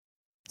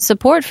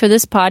Support for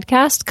this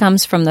podcast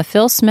comes from the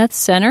Phil Smith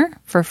Center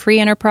for Free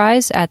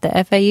Enterprise at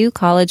the FAU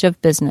College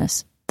of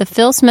Business. The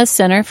Phil Smith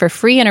Center for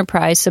Free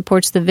Enterprise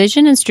supports the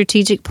vision and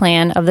strategic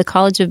plan of the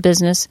College of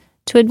Business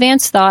to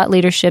advance thought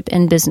leadership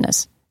in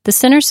business. The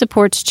center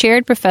supports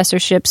chaired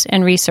professorships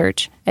and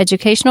research,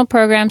 educational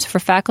programs for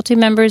faculty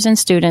members and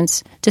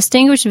students,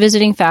 distinguished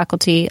visiting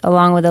faculty,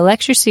 along with a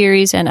lecture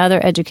series and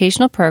other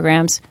educational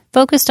programs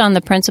focused on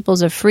the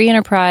principles of free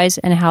enterprise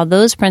and how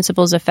those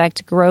principles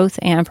affect growth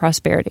and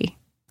prosperity.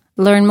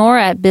 Learn more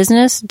at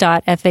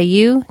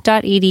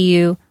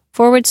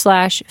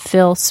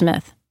business.fau.edu/Phil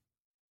Smith.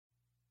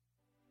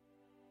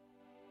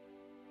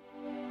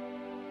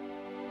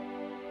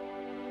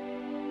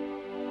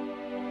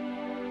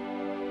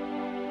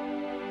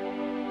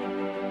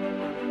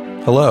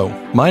 Hello,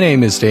 my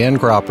name is Dan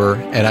Gropper,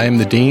 and I am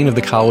the Dean of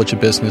the College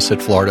of Business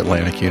at Florida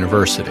Atlantic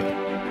University.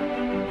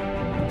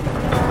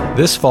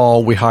 This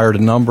fall, we hired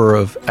a number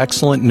of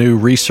excellent new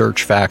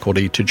research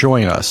faculty to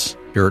join us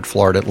here at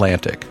Florida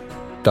Atlantic.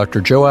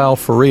 Dr. Joao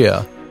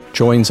Faria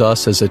joins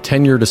us as a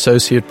tenured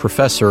associate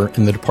professor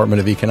in the Department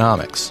of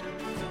Economics.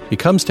 He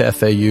comes to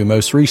FAU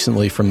most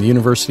recently from the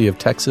University of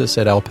Texas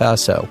at El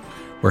Paso,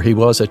 where he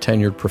was a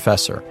tenured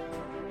professor.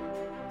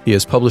 He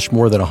has published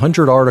more than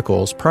 100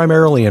 articles,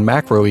 primarily in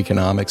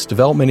macroeconomics,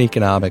 development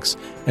economics,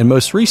 and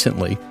most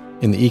recently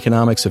in the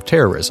economics of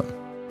terrorism.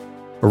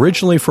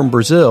 Originally from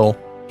Brazil,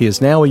 he is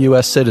now a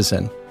U.S.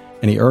 citizen,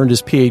 and he earned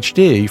his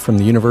Ph.D. from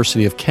the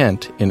University of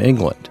Kent in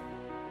England.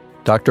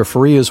 Dr.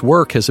 Faria's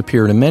work has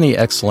appeared in many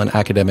excellent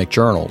academic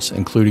journals,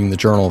 including the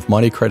Journal of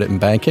Money, Credit, and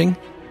Banking,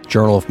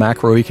 Journal of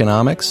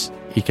Macroeconomics,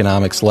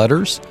 Economics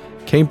Letters,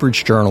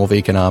 Cambridge Journal of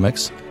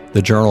Economics,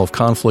 the Journal of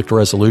Conflict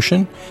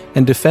Resolution,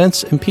 and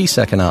Defense and Peace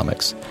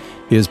Economics.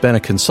 He has been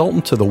a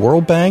consultant to the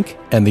World Bank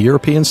and the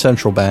European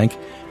Central Bank,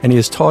 and he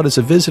has taught as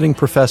a visiting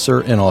professor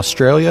in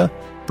Australia,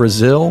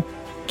 Brazil,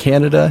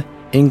 Canada,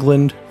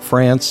 England,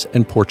 France,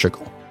 and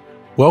Portugal.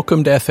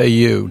 Welcome to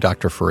FAU,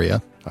 Dr.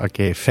 Faria.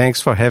 Okay, thanks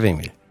for having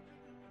me.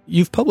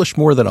 You've published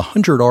more than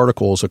 100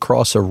 articles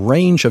across a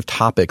range of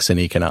topics in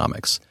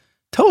economics.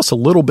 Tell us a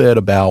little bit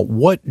about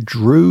what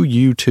drew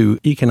you to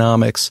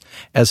economics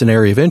as an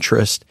area of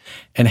interest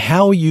and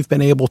how you've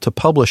been able to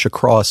publish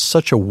across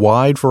such a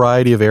wide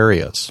variety of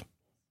areas.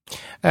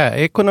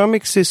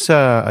 Economics is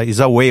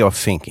a way of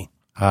thinking.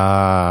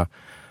 And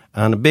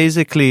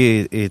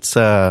basically, it's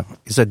a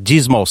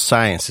dismal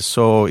science.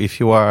 So if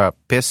you are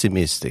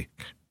pessimistic,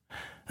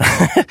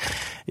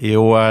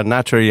 you are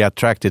naturally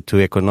attracted to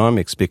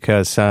economics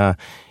because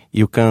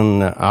you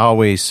can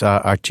always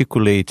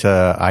articulate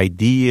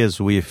ideas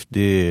with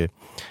the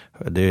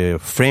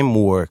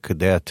framework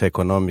that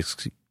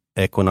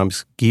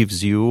economics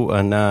gives you,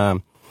 and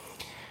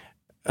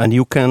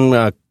you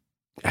can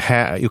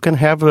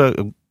have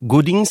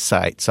good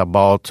insights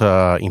about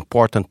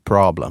important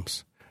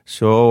problems.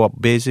 So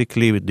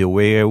basically, the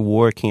way I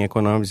work in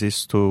economics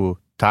is to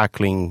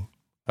tackling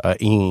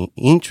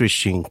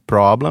interesting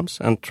problems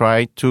and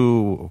try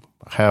to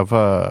have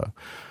an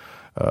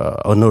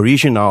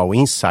original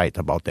insight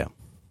about them.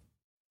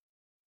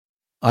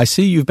 I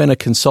see you've been a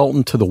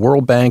consultant to the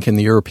World Bank and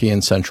the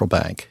European Central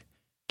Bank.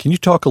 Can you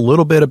talk a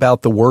little bit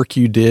about the work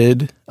you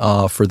did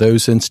for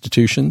those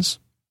institutions?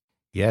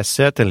 Yes,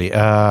 certainly.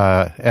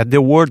 At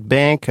the World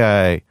Bank,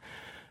 I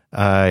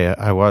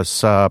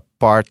was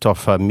part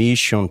of a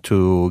mission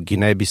to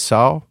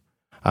Guinea-Bissau.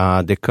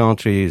 The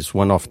country is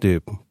one of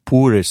the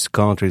poorest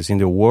countries in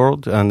the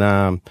world,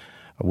 and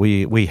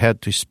we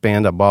had to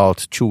spend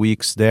about 2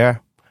 weeks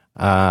there.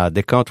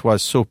 The country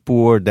was so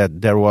poor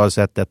that there was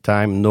at that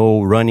time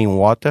no running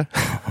water,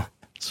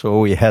 so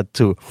we had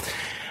to,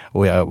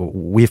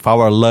 with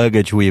our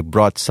luggage, we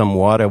brought some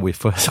water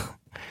with us.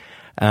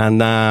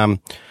 And the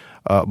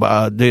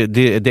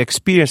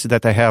experience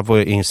that I have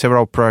in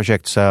several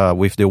projects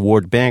with the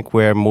World Bank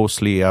were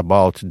mostly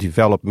about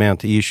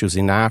development issues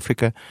in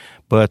Africa.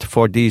 But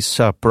for this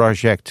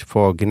project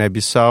for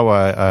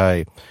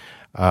Guinea-Bissau,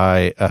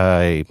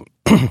 I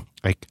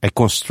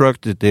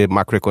constructed the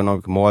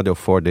macroeconomic model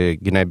for the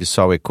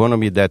Guinea-Bissau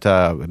economy that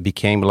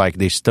became like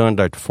the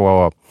standard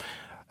for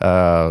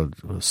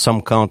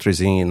some countries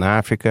in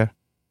Africa.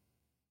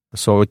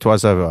 So it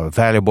was a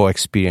valuable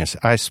experience.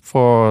 As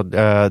for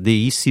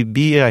the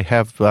ECB, I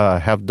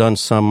have done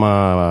some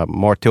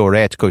more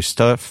theoretical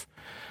stuff,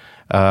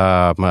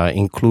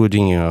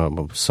 including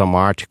some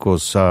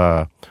articles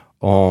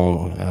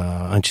on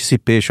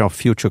anticipation of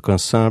future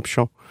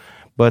consumption.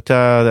 But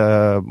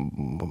the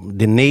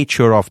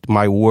nature of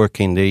my work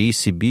in the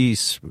ECB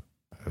is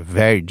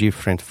very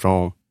different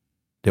from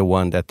the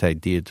one that I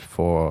did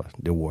for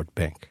the World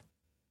Bank.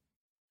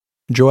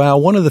 Joao,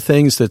 one of the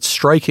things that's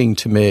striking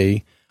to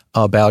me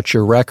about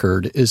your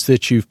record is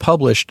that you've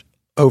published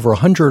over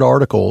 100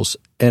 articles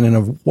and in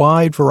a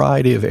wide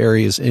variety of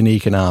areas in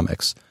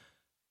economics.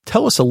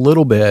 Tell us a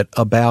little bit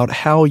about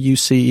how you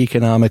see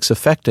economics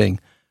affecting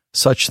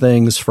such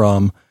things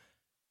from,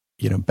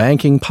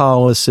 banking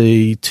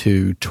policy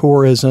to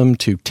tourism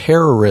to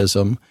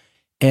terrorism,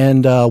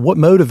 and what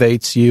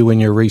motivates you in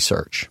your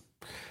research.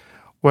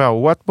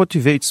 Well, what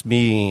motivates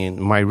me in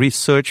my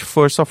research,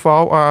 first of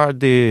all, are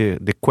the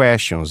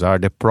questions, are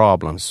the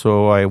problems.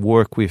 So I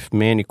work with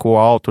many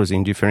co-authors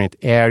in different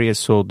areas,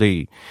 so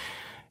they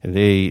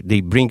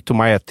bring to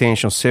my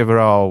attention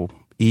several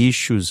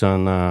issues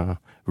and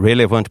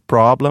relevant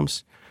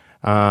problems,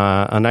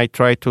 and I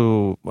try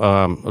to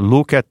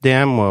look at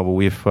them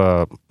with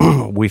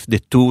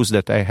the tools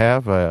that I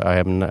have.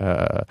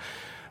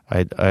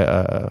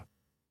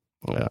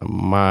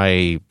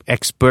 My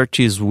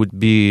expertise would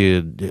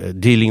be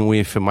dealing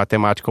with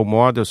mathematical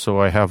models,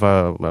 so I have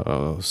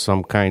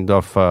some kind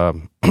of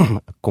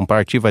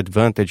comparative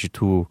advantage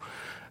to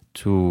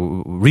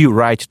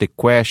rewrite the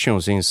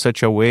questions in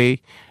such a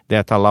way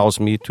that allows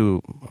me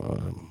to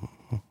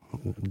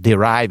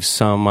derive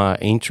some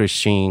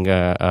interesting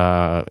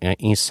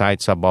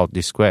insights about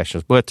these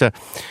questions. But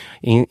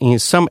in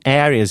some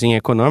areas in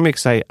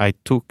economics, I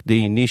took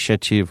the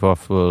initiative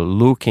of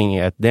looking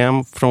at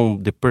them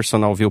from the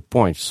personal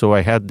viewpoint. So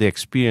I had the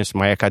experience,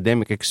 my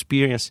academic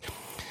experience,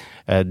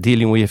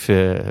 dealing with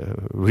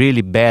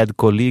really bad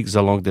colleagues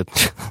along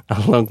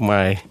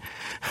my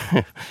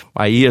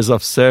my years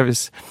of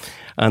service,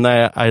 and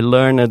I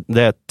learned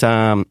that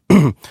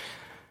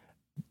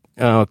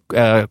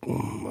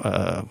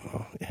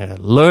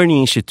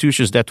learning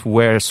institutions that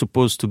were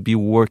supposed to be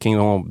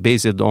working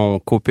based on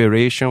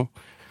cooperation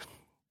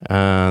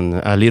and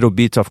a little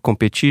bit of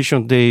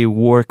competition, they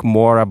work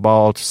more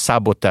about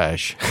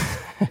sabotage.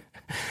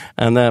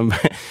 And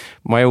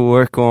my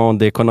work on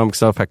the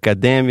economics of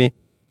academia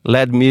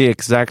led me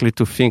exactly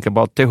to think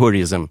about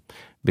terrorism,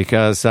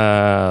 because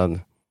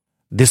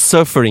the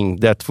suffering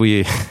that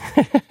we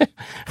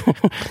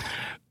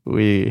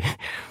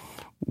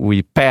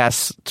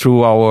pass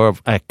through our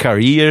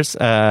careers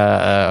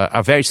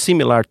are very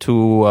similar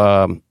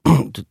to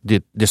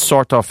the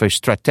sort of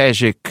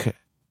strategic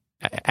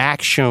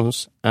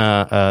actions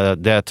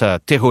that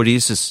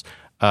terrorists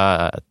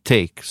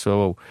take.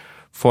 So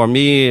for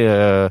me,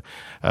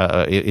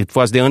 it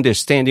was the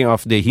understanding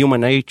of the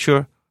human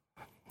nature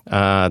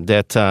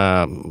that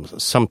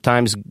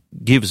sometimes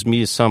gives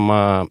me some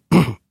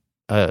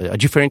a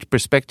different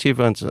perspective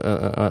and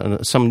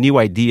some new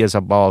ideas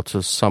about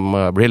some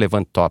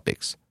relevant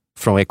topics,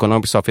 from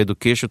economics of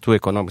education to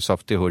economics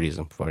of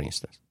terrorism, for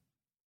instance.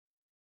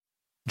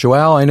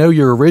 João, I know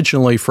you're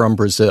originally from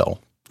Brazil.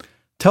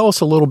 Tell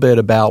us a little bit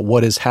about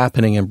what is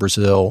happening in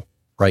Brazil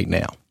right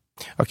now.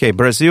 Okay,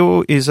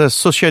 Brazil is a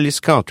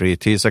socialist country.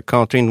 It is a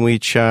country in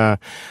which all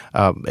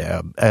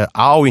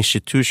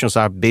institutions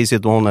are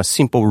based on a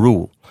simple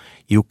rule.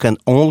 You can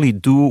only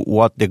do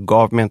what the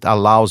government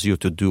allows you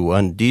to do,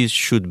 and this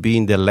should be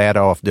in the letter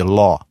of the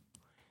law.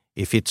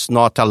 If it's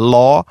not a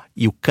law,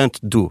 you can't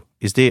do.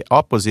 It's the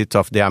opposite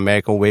of the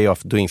American way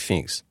of doing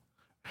things.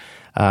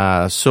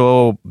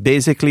 So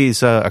basically,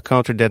 it's a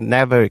country that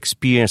never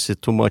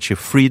experienced too much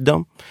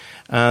freedom,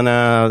 and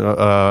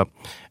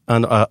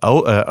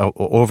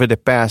over the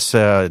past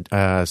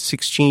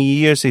 16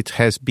 years, it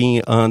has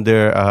been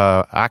under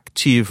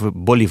active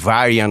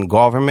Bolivarian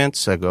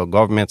governments,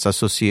 governments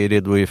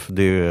associated with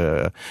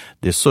the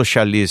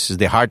socialists,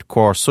 the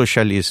hardcore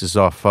socialists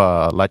of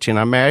Latin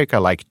America,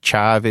 like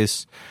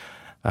Chavez.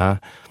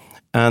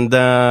 And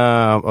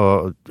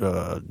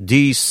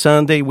this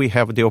Sunday, we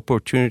have the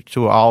opportunity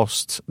to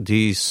oust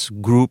this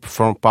group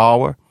from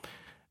power,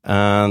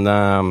 and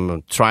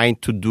trying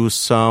to do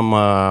some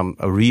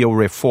real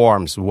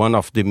reforms. One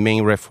of the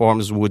main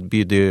reforms would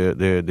be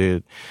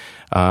the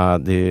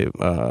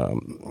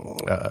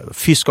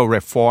fiscal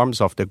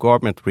reforms of the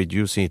government,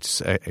 reducing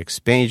its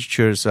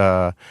expenditures,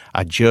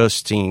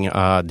 adjusting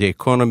the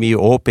economy,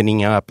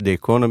 opening up the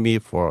economy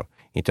for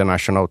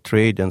international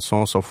trade, and so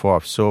on and so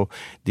forth. So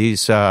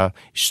these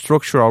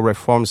structural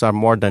reforms are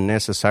more than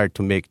necessary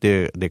to make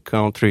the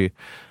country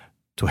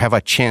to have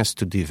a chance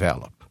to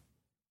develop.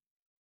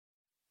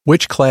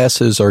 Which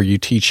classes are you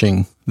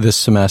teaching this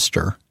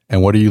semester,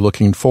 and what are you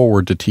looking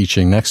forward to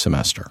teaching next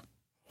semester?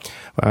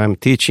 I'm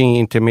teaching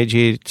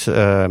intermediate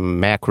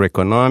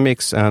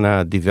macroeconomics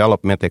and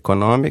development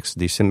economics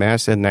this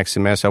semester. Next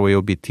semester, I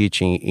will be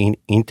teaching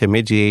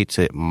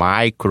intermediate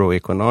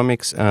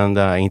microeconomics and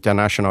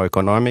international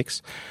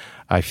economics.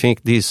 I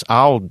think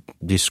all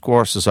these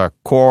courses are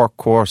core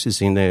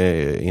courses in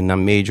a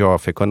major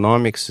of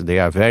economics. They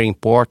are very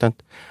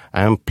important.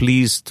 I am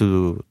pleased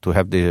to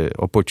have the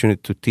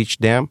opportunity to teach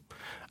them.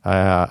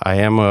 I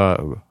am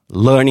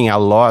learning a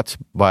lot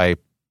by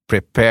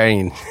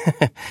preparing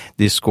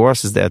these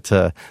courses,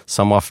 that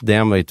some of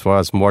them, it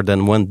was more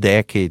than 1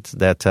 decade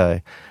that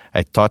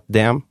I taught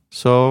them.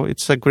 So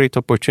it's a great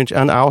opportunity.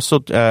 And also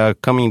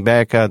coming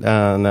back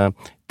and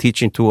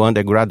teaching to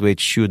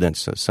undergraduate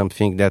students,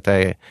 something that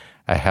I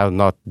have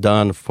not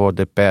done for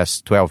the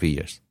past 12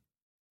 years.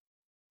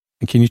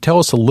 And can you tell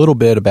us a little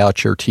bit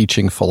about your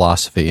teaching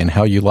philosophy and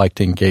how you like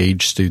to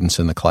engage students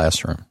in the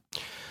classroom?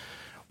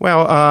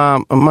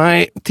 Well,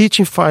 my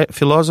teaching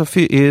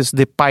philosophy is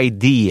the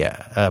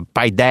paideia.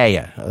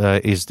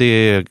 Paideia is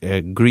the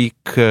Greek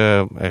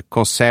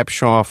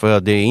conception of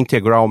the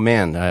integral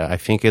man. I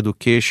think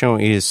education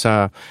is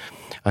an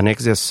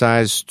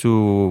exercise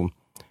to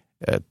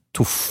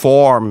to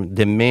form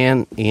the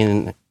man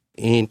in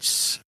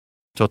its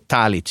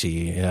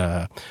totality.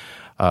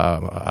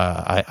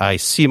 I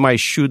see my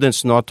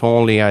students not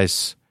only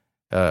as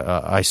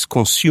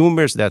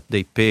consumers that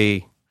they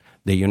pay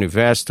the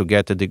university to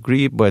get a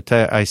degree, but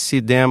I see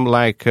them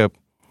like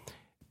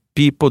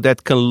people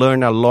that can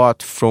learn a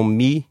lot from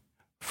me,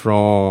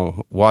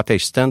 from what I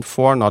stand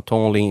for, not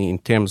only in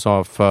terms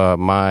of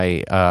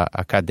my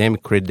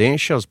academic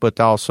credentials, but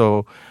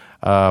also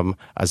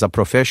as a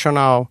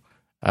professional,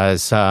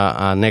 as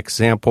an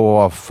example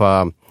of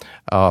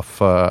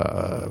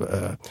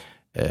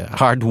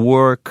hard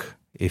work,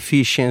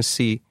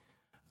 efficiency,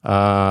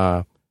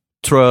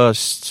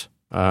 trust,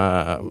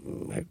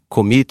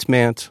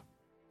 commitment.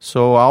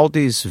 So all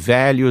these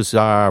values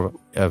are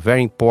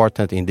very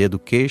important in the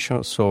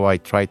education, so I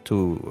try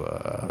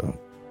to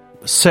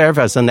serve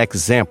as an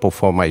example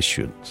for my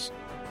students.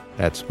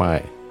 That's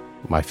my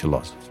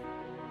philosophy.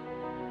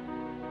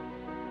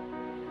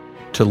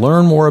 To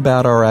learn more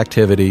about our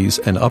activities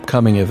and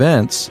upcoming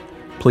events,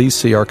 please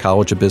see our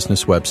College of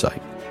Business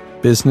website,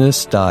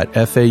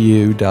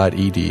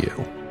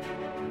 business.fau.edu.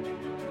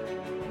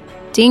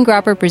 Dean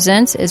Gropper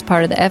Presents is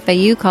part of the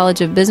FAU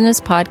College of Business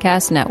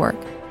Podcast Network.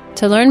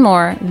 To learn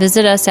more,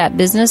 visit us at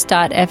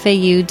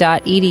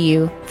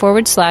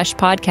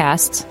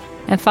business.fau.edu/podcasts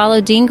and follow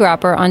Dean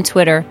Gropper on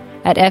Twitter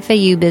at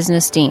FAU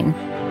Business Dean.